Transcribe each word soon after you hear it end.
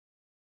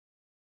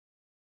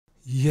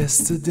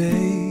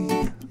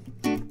Yesterday,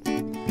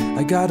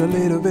 I got a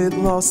little bit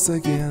lost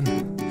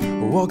again.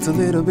 I walked a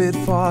little bit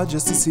far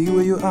just to see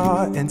where you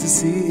are and to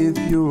see if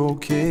you're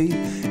okay.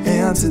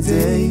 And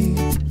today,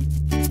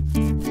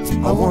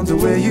 I wonder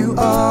where you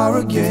are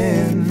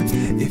again.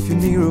 If you're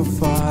near or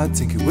far,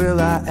 thinking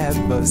will I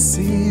ever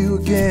see you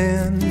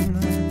again?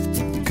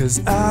 'Cause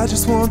I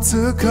just want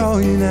to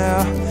call you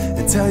now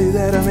and tell you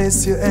that I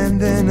miss you and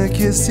then I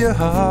kiss your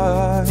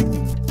heart.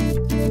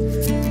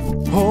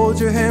 Hold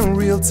your hand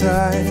real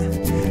tight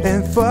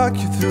and fuck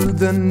you through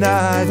the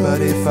night.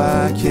 But if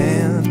I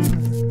can,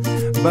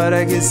 but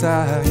I guess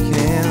I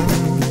can.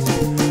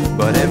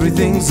 But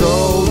everything's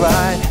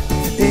alright,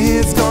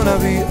 it's gonna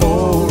be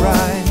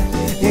alright,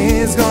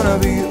 it's gonna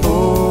be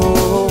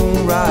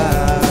alright.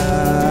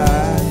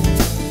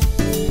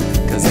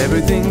 'Cause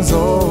everything's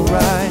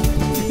alright,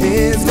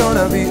 it's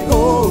gonna be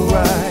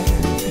alright,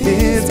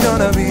 it's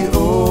gonna be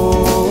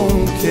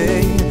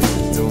okay.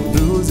 Don't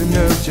lose your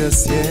nerve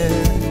just yet,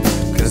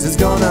 'cause it's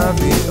gonna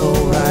be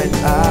alright,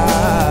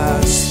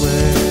 I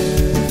swear.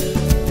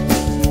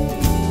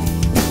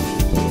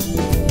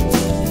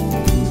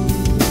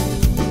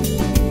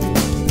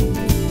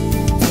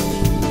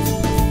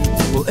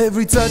 Well,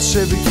 every touch,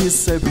 every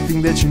kiss,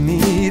 everything that you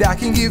need, I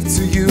can give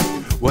to you,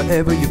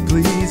 whatever you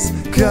please,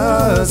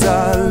 'cause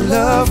our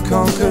love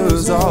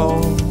conquers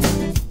all.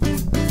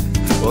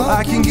 Well,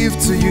 I can give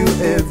to you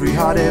every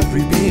heart,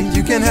 every beat.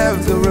 You can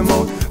have the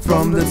remote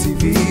from the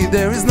TV.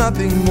 There is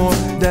nothing more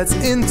that's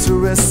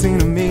interesting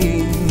to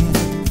me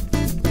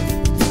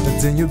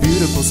than your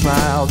beautiful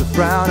smile, the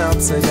frown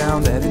upside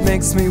down that it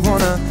makes me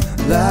wanna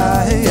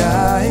lie.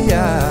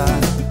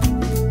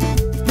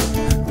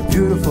 The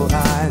beautiful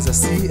eyes I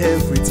see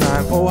every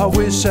time. Oh, I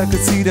wish I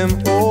could see them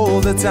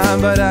all the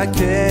time, but I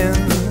can't.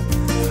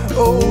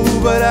 Oh,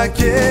 but I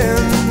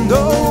can't.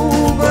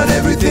 Oh, but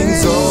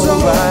everything's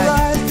alright.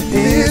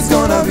 It's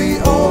gonna be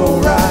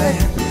alright,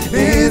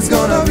 it's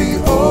gonna be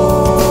alright.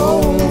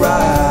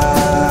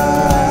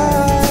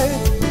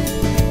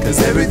 'Cause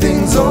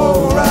everything's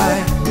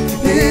alright,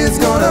 it's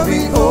gonna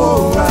be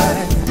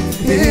alright,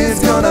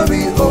 it's gonna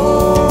be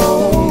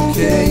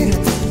okay.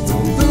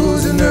 Don't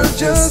lose your nerve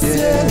just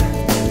yet,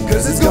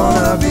 'cause it's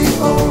gonna be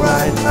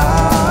alright.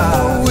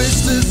 I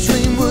wish this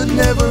dream would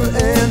never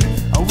end.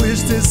 I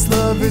wish this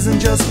love isn't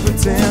just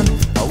pretend.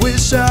 I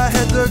wish I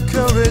had the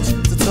courage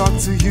to talk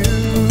to you.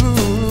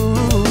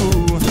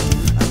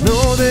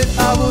 Know that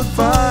I would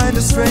find a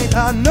strength.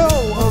 I know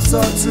I'll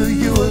talk to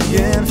you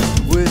again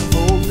with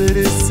hope that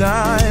it's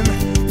time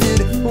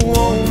it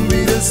won't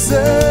be the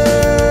same.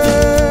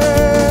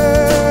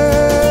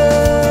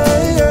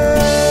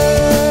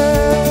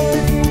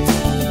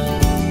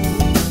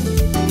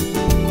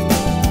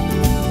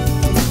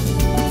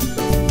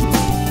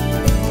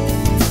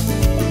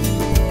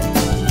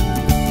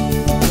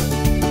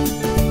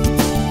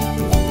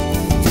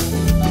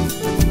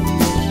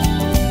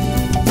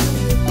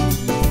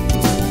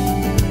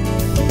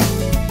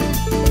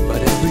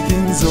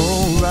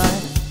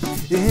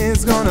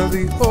 It's gonna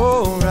be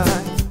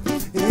alright,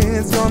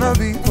 it's gonna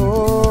be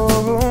alright.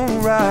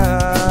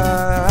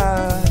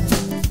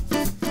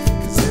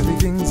 'Cause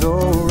everything's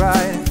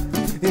alright,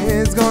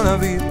 it's gonna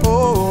be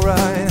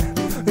alright,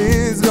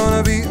 it's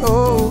gonna be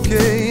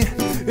okay.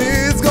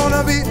 It's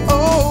gonna be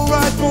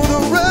alright for the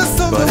rest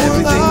of the world. But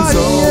everything's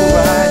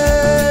alright,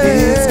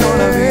 it's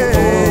gonna be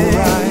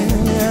alright,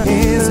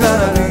 it's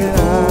gonna be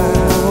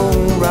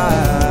alright.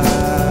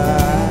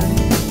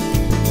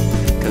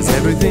 'Cause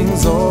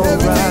everything's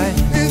alright,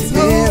 it's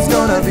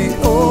gonna be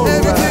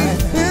alright,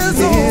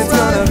 it's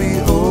gonna be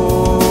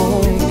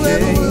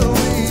okay.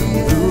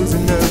 Don't lose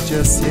your nerve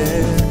just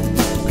yet,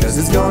 'cause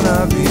it's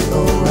gonna be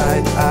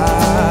alright, I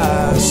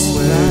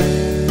swear.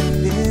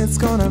 It's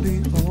gonna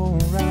be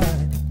alright.